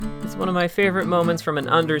one of my favorite moments from an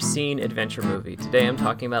underseen adventure movie. Today I'm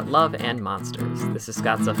talking about Love and Monsters. This is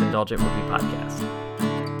Scott's Self-Indulgent Movie Podcast.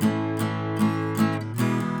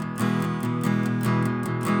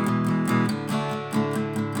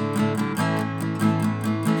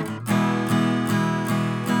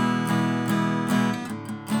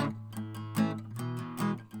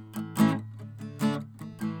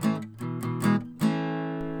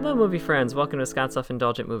 Hello movie friends, welcome to Scott's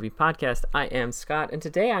Self-Indulgent Movie Podcast. I am Scott, and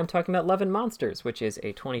today I'm talking about Love and Monsters, which is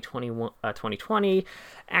a 2020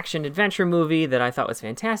 action-adventure movie that I thought was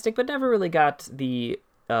fantastic, but never really got the,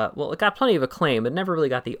 it got plenty of acclaim, but never really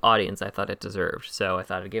got the audience I thought it deserved. So I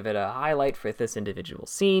thought I'd give it a highlight for this individual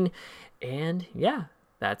scene, and yeah,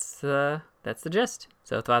 that's the gist.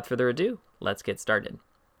 So without further ado, let's get started.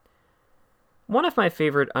 One of my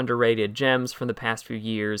favorite underrated gems from the past few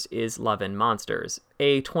years is Love and Monsters,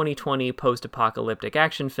 a 2020 post-apocalyptic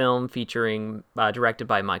action film featuring directed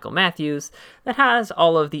by Michael Matthews that has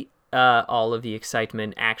all of the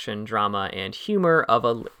excitement, action, drama, and humor of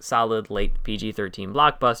a solid late PG-13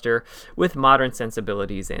 blockbuster with modern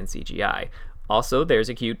sensibilities and CGI. Also, there's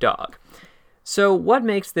a cute dog. So what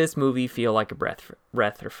makes this movie feel like a breath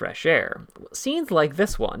of fresh air? Scenes like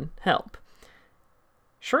this one help.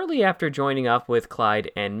 Shortly after joining up with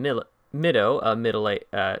Clyde and Middo, a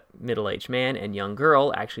middle-aged man and young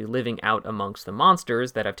girl actually living out amongst the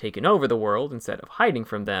monsters that have taken over the world instead of hiding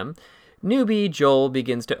from them, newbie Joel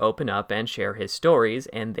begins to open up and share his stories,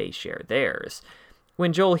 and they share theirs.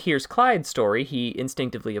 When Joel hears Clyde's story, he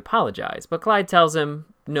instinctively apologizes, but Clyde tells him,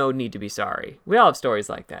 no need to be sorry. We all have stories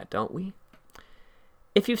like that, don't we?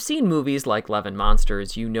 If you've seen movies like Love and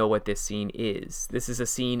Monsters, you know what this scene is. This is a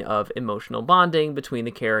scene of emotional bonding between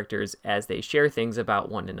the characters as they share things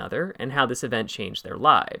about one another and how this event changed their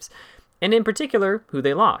lives, and in particular, who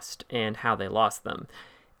they lost and how they lost them.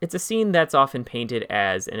 It's a scene that's often painted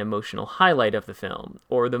as an emotional highlight of the film,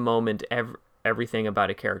 or the moment everything about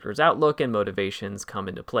a character's outlook and motivations come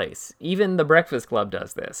into place. Even The Breakfast Club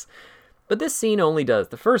does this. But this scene only does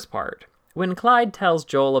the first part. When Clyde tells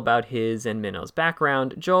Joel about his and Minno's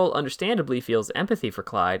background, Joel understandably feels empathy for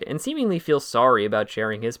Clyde and seemingly feels sorry about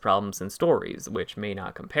sharing his problems and stories, which may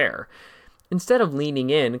not compare. Instead of leaning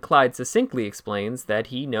in, Clyde succinctly explains that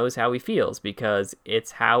he knows how he feels because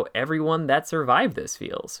it's how everyone that survived this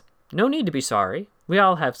feels. No need to be sorry. We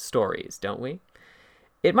all have stories, don't we?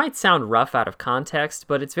 It might sound rough out of context,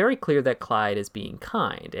 but it's very clear that Clyde is being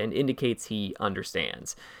kind and indicates he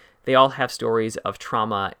understands. They all have stories of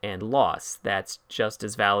trauma and loss that's just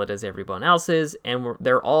as valid as everyone else's, and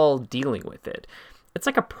they're all dealing with it. It's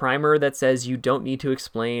like a primer that says you don't need to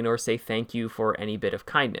explain or say thank you for any bit of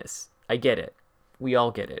kindness. I get it. We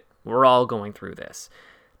all get it. We're all going through this.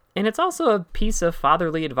 And it's also a piece of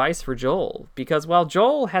fatherly advice for Joel, because while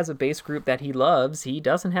Joel has a base group that he loves, he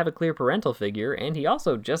doesn't have a clear parental figure, and he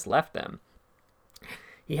also just left them.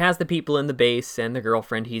 He has the people in the base and the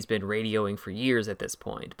girlfriend he's been radioing for years at this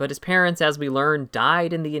point, but his parents, as we learn,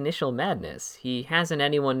 died in the initial madness. He hasn't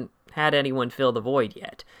had anyone fill the void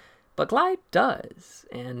yet. But Clyde does,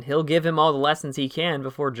 and he'll give him all the lessons he can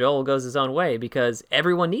before Joel goes his own way, because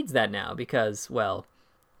everyone needs that now, because, well,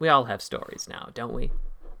 we all have stories now, don't we?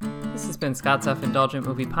 This has been Scott's Self-Indulgent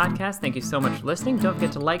Movie Podcast. Thank you so much for listening. Don't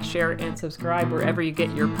forget to like, share, and subscribe wherever you get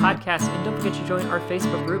your podcasts. And don't forget to join our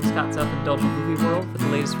Facebook group, Scott's Self-Indulgent Movie World, for the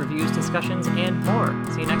latest reviews, discussions, and more.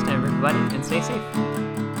 See you next time, everybody, and stay safe.